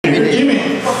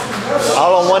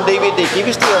DVD. Keep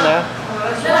it still now.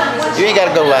 You ain't got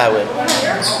to go live with it.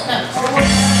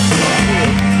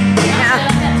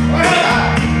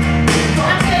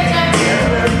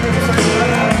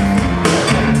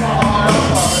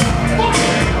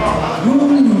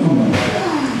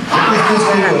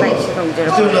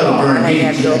 Do another burn. Okay,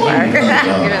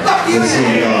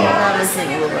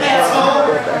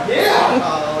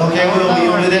 will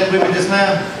you do that with me just now?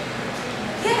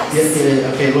 Yes.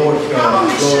 Yeah, okay, Lord, 2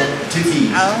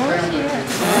 keys.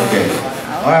 Okay.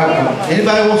 All right.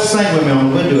 Anybody wants to sing with me?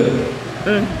 We'll do it.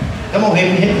 Come on, hit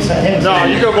me. No,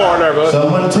 you go more there, bud.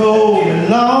 Someone told me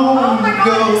long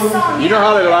ago. You know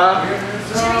how they lie?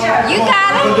 You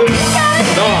got it. You got it.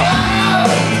 No.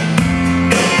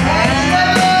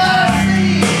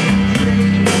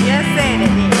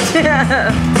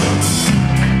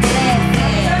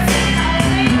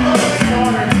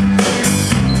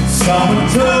 Someone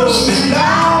told me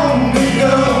long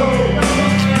ago.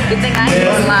 You think I can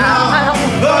smile? I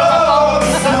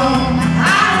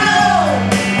know.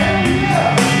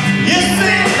 You've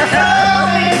been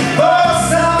coming for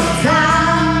some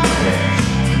time.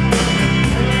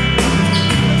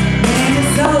 And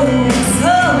it's so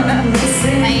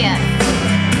Man.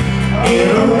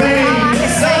 it'll rain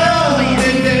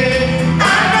someday. I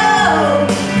know.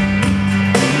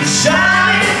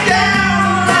 Shining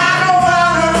down like a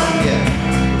water.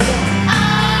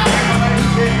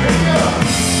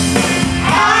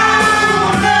 I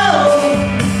don't know.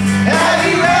 Have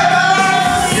you ever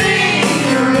seen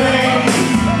the rain?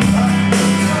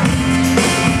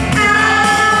 I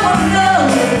don't know.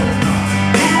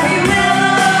 Have you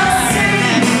ever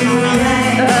seen the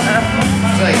rain?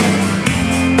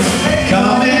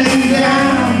 Coming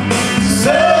down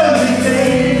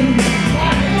Sunday.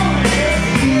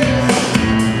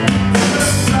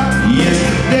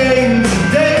 Yesterday, the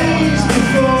days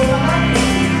before.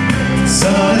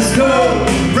 Sun is cold,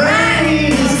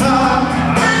 rain is hot.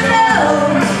 I know.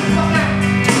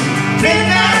 Been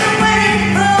that way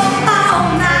for all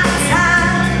my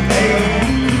time.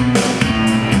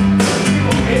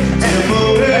 Till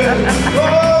forever,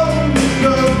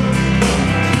 go.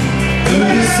 To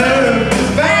deserve the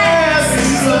fast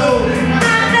and slow.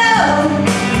 I know.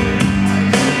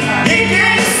 You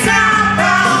can't stop,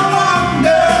 I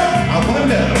wonder.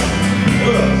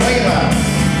 Sing it out.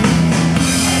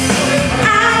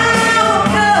 I don't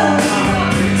know.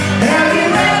 Have you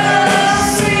ever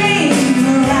seen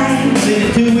the rain? Seen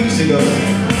it 2 weeks ago.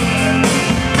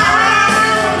 I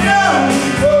don't know.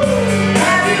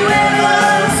 Have you ever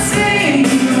seen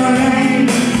the rain?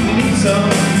 We need some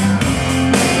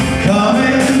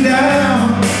coming down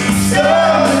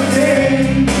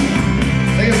Sunday.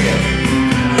 Sing it again.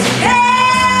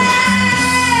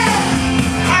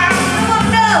 I don't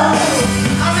know.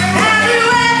 Have you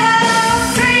ever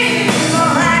seen the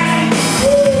rain?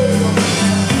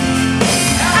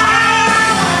 I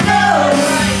don't know.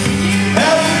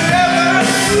 Have you ever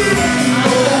seen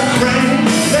the rain,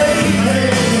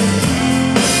 baby?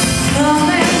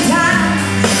 Coming down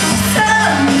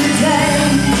Sunday.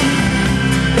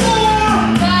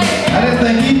 I didn't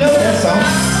think you know that song.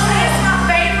 That's my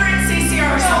favorite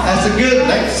CCR song. That's a good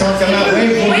song coming out way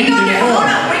before We you don't did get before.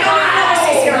 hold up. We don't even know the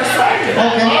CCR song.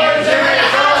 Okay.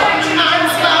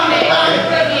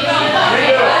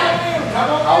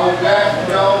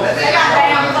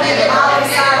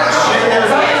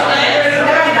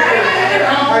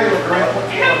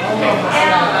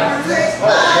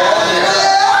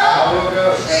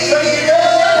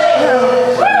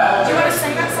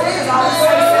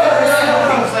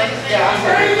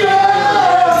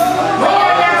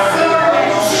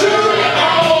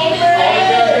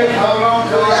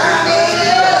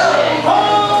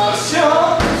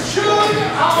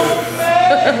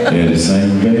 Yeah, the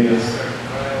same bass.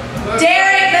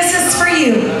 Derek, this is for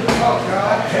you.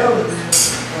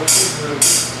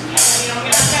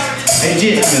 Hey,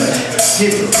 Jit, Go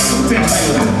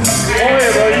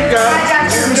ahead, bro. You got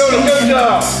it. You're doing a good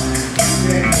job.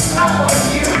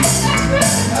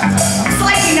 It's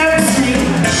like you noticed me.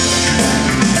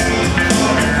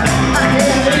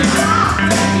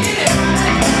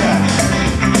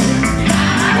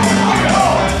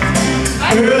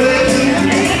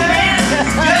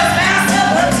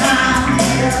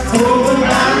 Lower.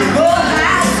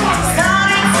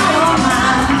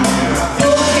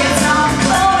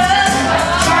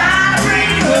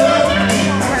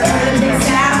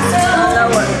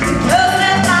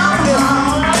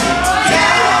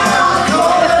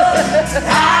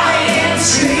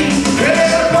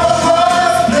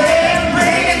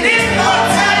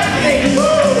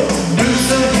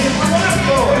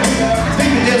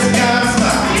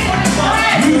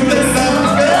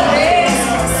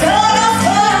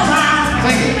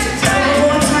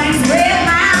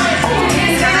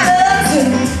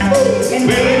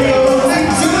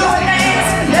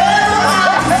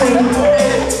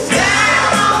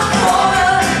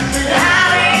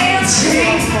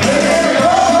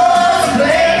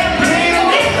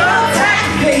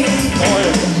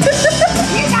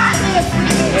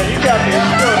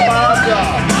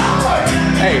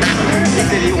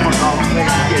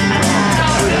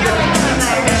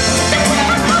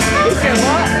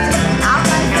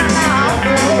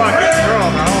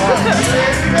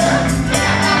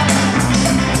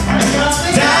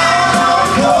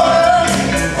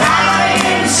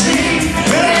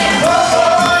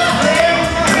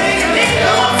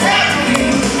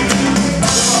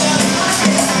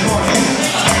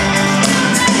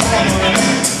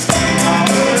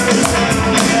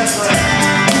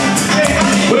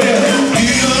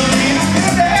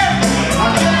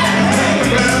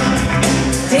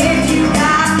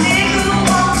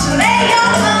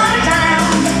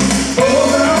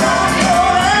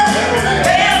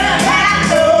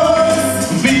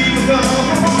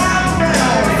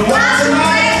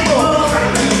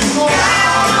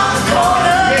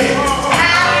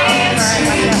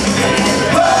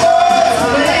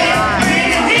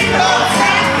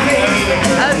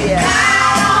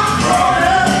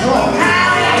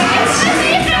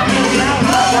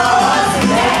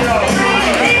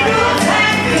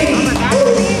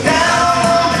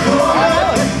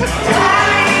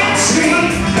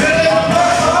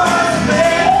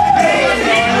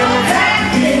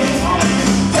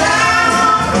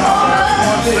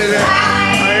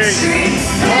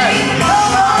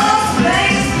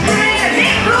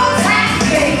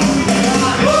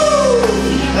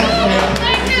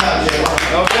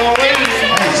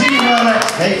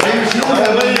 Hey, Jimmy, she was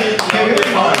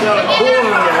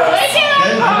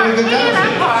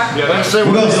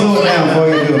we're going to slow it down before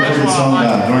you do a pretty song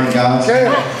about Drink Guys.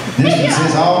 This is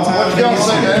his all-time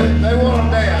biggest hit. They want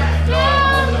to dance.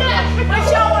 What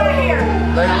y'all want to hear?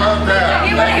 They love that.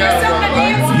 You want to hear something to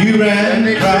dance? You ran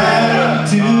right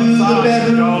to the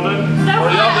bedroom.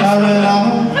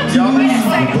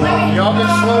 Y'all can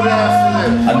slow down for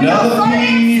this. Another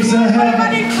piece of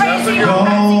heaven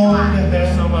gone.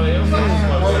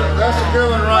 That's a good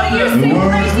one right there. The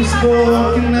words were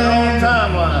spoken out.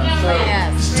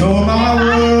 Timeline. Stole my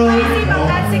world.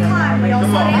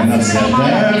 And I sat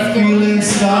there feeling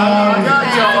sorry. I got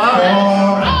y'all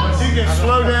out. But you can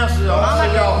slow down so y'all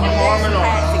see y'all arm in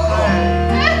arm.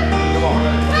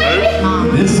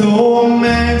 This old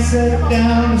man sat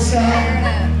down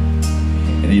beside,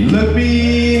 and he looked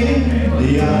me in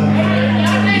the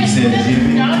eye. He said,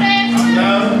 Jimmy, I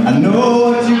know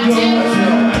what you're going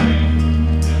through.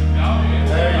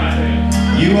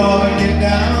 You ought to get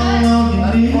down on your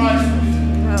knees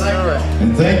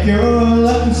and thank your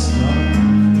lucky star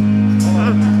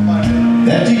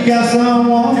that you got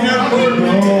someone to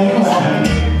go on.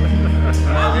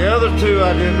 The other two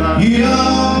I did not. You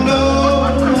don't know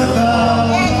about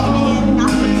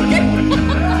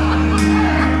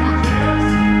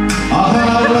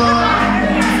how long I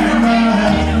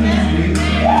have been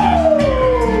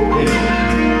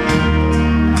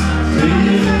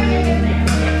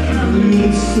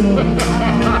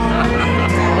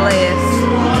Bless.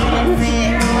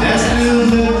 that's still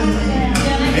living.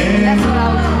 That's what I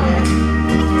was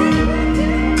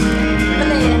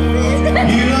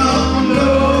You don't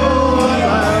know what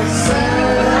I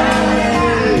said.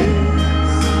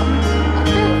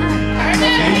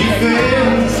 And you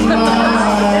feel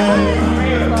smile.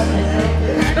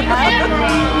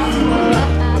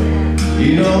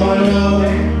 You don't know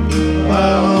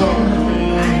how long.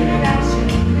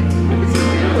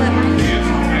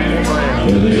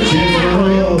 But it's just a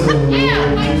road.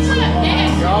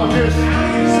 Y'all just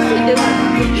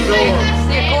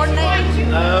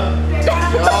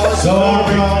So I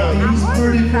brought these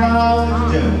pretty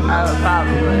flowers, Joe.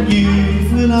 You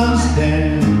will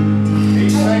understand.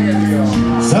 he's singing to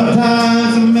y'all.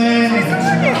 Sometimes a man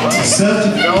is such a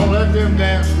Don't let them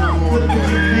dance no more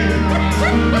together.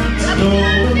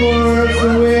 stole the words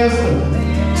of wisdom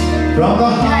from the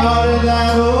heart of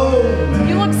that old man.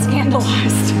 You look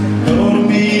scandalized. Told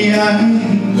me I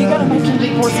You gotta make him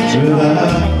big voice and shit.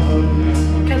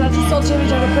 Because I just told Jimmy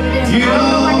Joe to put it in. You I don't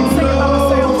know if I can sing it by know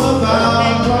myself.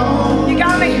 about You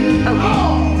got me?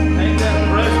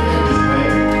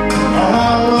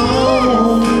 how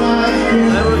long life's They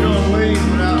been were gonna leave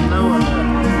without knowing that.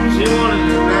 She wanted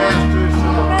to dance to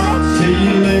some. till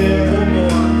you live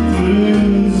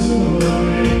through the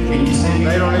story. Can you sing?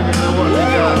 They don't even know what they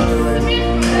got.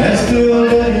 That's still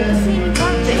living.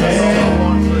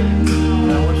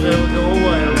 I wish they would go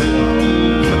away.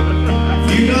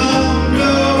 You don't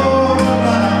know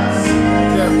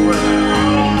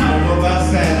about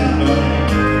Santa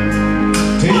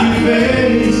till you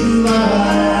face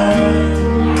life.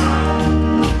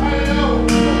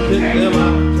 Pick them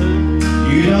up too.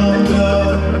 You don't know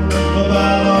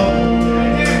about all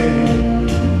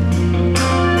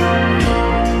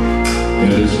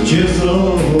it's just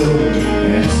over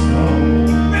and snow.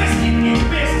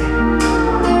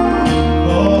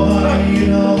 Oh, honey, you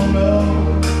don't know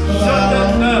about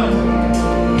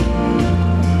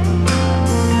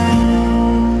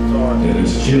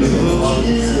it's just over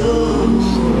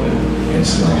and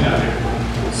snow.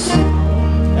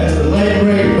 That's the late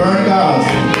great Vern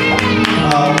Gosling.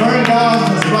 Vern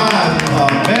Goslin's wife,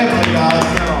 Beverly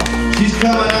Gosling, she's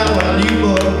coming out with a new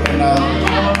book, and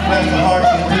bless her heart,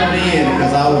 she's put me in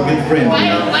because I was a good friend.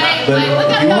 But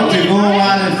if you want to go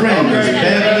online and friend, it's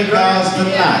Beverly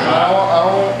Gosling Night.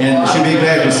 And she'll be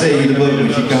glad to see the book when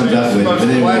she comes up with it. But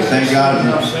anyway, thank God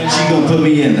she's going to put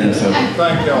me in there, so I'm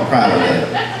proud of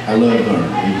that. I love her.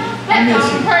 I miss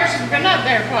you.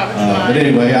 But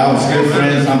anyway, I was good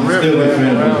friends. I'm still good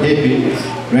friends with Hippie,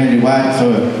 Randy White. So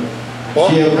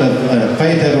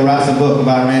Faith ever writes a book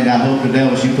about Randy, I hope the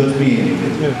devil she puts me in it.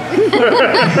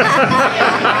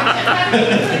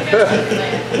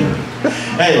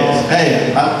 Hey,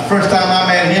 first time I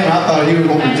met him, I thought he was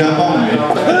going to jump on me.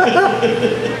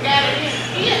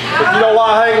 If you don't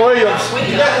like Hank Williams.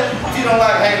 If you don't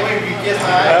like Hank Williams, you kiss my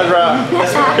ass.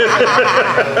 That's right.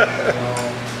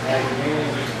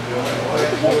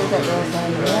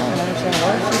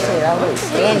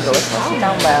 Scandalous. What's she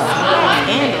talking about?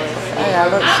 Scandalous. I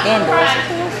look scandalous.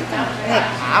 Heck,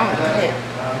 I don't know it.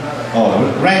 Oh,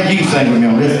 Randy, you sing with me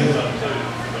on this.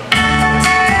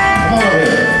 Come on over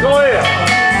here. Go ahead.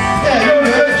 Yeah, You doing a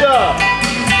good job.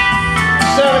 You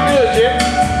sounding good, Jim.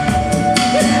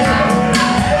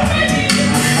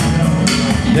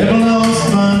 Living on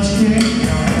sponge cake,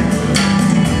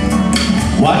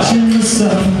 watching the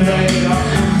sunrise.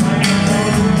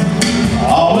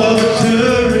 All of the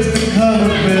tourists are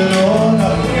covered with oil.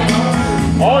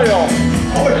 Oil.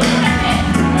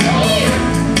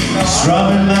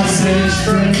 Strumming my six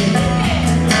string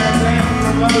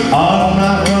on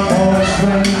my one-horse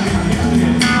race.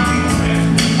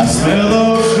 I smell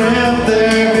those shrimp,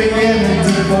 they're beginning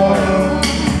to boil.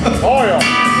 Oil.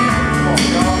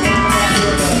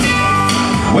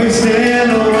 Wasting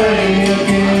away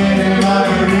again in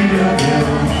Margaritaville.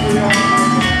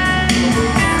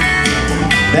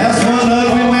 That's one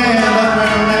ugly man up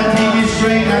there on that TV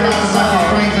screen. I got to knock his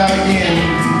brains out again.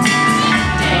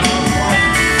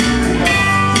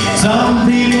 Some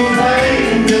people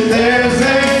claim that there's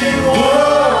a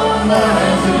woman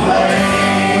to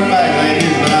blame. We're back,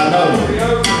 ladies, but I know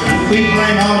we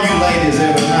blame all you ladies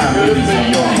every time. Could have been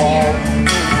your fault.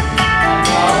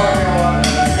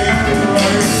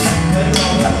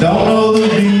 I don't know the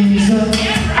reason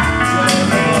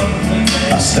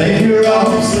I stay here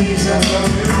all season.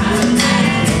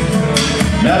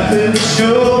 Nothing to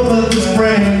show but this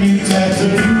brand new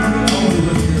tattoo.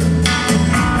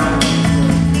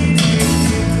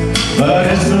 But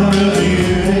it's the real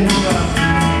beauty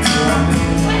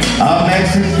of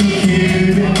Mexican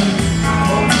cutie.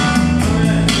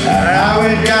 And how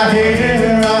it got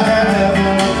here, I have no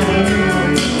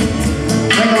clue.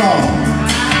 Sing along.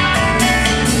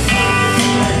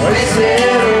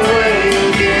 Wasted away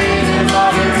again in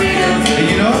Margaritaville. Hey,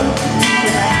 you know it?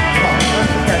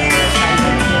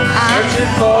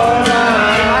 Searching for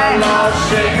my lost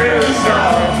shaker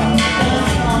song.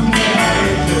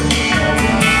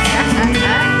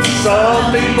 Some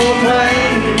people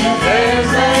claim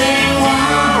there's a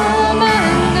woman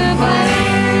to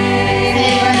blame.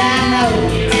 But I know.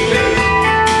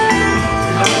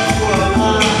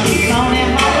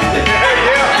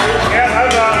 Yeah,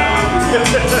 that's right.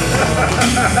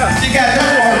 She got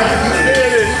that one right.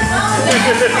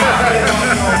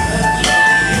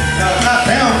 Not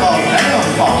downfall,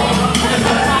 downfall.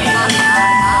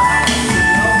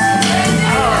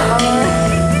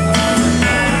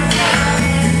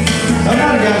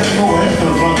 Somebody got some more. That's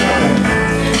gonna run up there.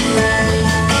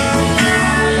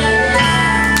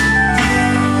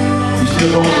 You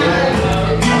still going for that?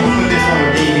 I'm gonna put this on a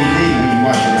DVD when you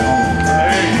watch it at home.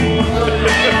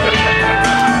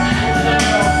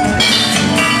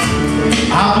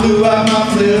 I blew out my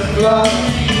flip-flop.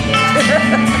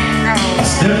 I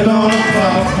stepped on a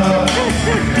flop top.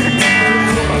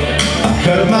 I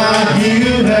cut my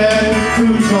heel, had to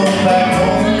cruise on back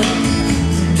home.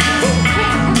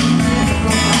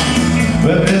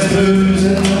 But there's booze in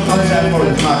the place out for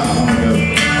this microphone go.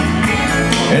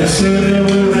 And soon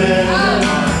we're in.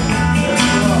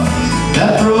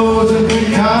 That throws a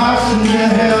concoction to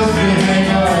hell's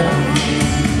behind.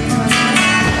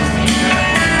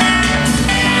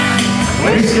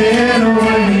 Wasting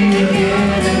away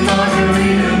again in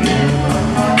Margaritaville.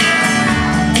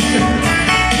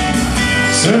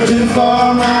 Searching for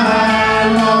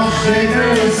my lost shaker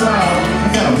song. I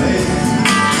got amazing.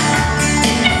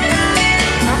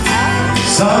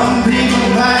 Some people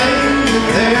claim that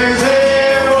there's a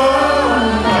woman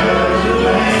to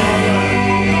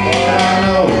blame. But I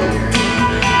know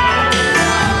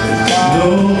it's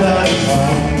nobody's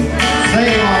fault.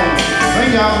 Sing on,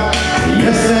 sing on.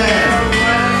 Yes, sir.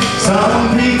 Some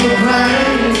people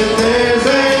claim that there's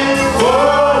a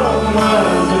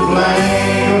woman to blame.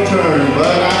 Your turn,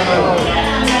 but I know.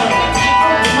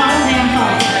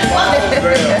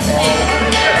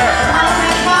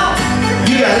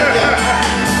 You got it, you got it.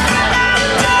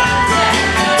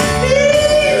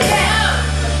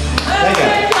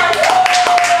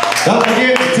 Don't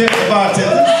forget to tip the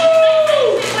bartender.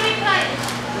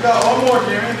 We got one more,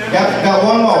 Jimmy. Got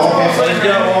one more, okay. So we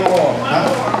got one more.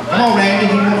 Come on, Randy,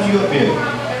 he wants you up here. I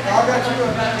got you.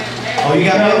 Oh, you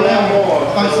got me up there? One more. I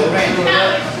thought you said Randy.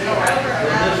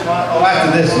 Oh, after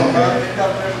this one, okay.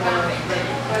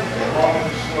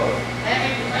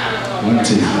 1,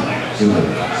 2, good.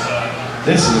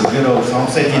 This is a good old song.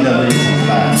 Say if you know this is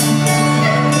by.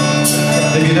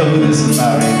 If you know who this is by,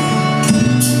 Randy.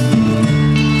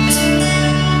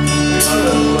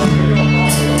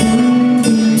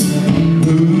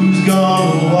 Who's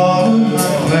gonna water my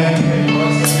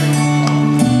plants?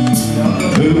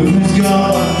 Who's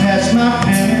gonna patch my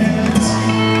pants?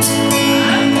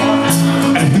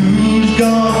 And who's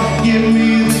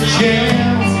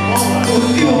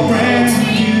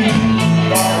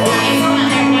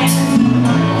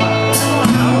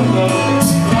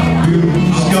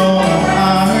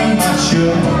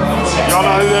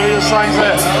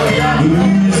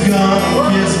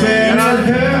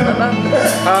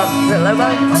it Lobo?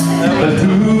 But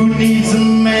who needs a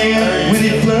man when he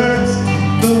flirts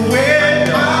the way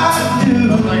I do?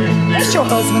 What's your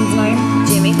husband's name?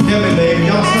 Jimmy. Tell me, baby,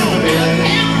 y'all sleep with me,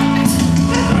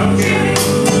 lady.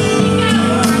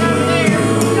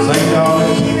 Say,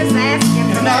 darling. She was asking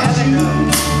for that.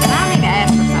 I need to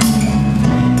ask for something.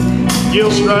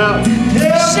 Gilstrap.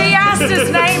 She asked his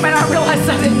name and I realized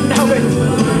I didn't know it.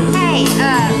 Hey,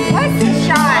 what's the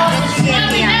shot that you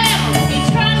give him?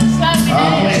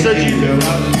 He said you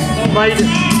made it.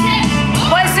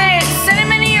 Was it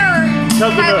cinnamon or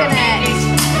Coconut.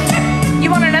 you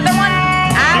want another one?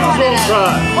 I want Gonna to.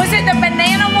 try it. Was it the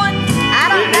banana one? I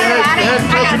don't It know. had I didn't.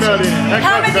 coconut in it. Had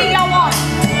How many coconut. y'all want?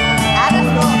 I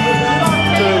just want.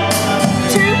 Two?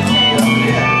 Sing with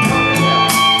me. I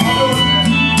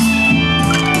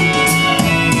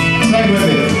don't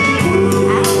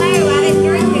know. I didn't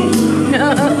drink it.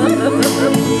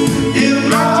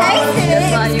 If I tasted it.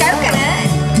 It's coconut.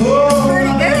 It's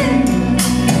pretty good.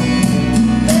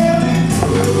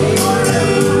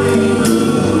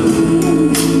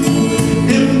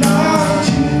 if not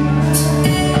you,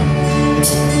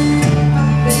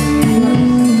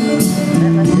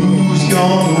 who's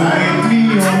gonna wake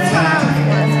me on time?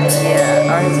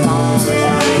 Yeah, or his mom.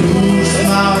 Who's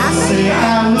smile and say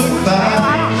I look I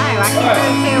fine? don't know. I can't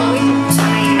really tell which.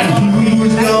 I mean,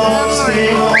 Who's gonna stay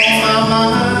on my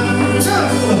mind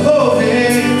the whole day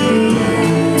through?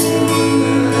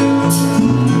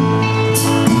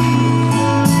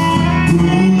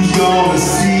 Who's gonna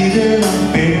see that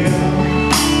I'm fair?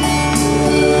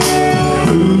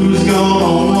 Who's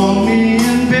gonna want me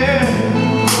in bed?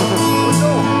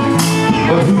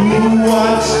 But who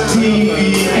watch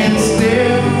TV and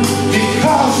stare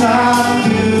because I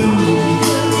do?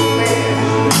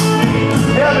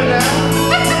 Help me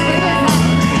now.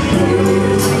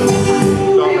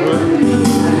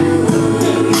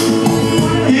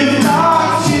 If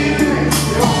not you,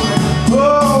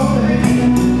 oh baby,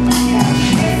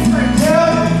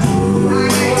 tell me.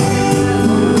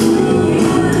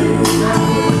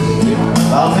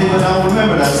 A lot of people don't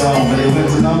remember that song, but it went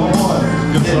to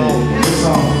 #1. Good song. Good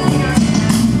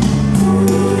song.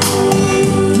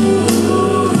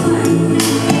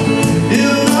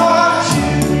 If not you,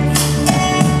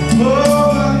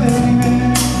 oh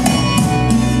baby.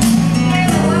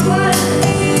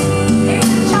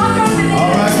 All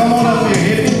right, come on up here,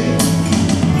 hit me.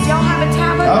 Y'all have a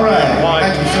tablet? All right,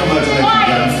 thank you so much, ladies and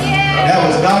gentlemen. That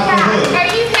was Dr. Hood.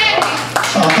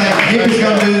 Oh, thank you. Jimmy's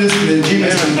gonna do this, and then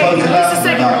Jimmy's gonna close it out. Who's the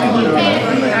second Dr. Hood.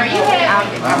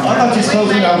 I thought you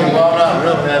supposed to, I mean, Well, I'm not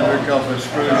real mad because it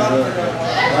screws up.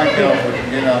 Thank y'all for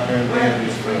getting out there and being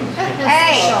this food.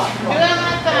 hey.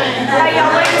 Hey,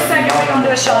 y'all wait a second. We're gonna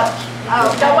do a shot. Oh,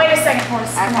 Y'all wait a second for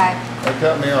us. okay. They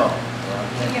cut me off.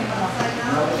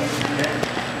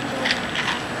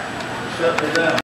 Shut me down.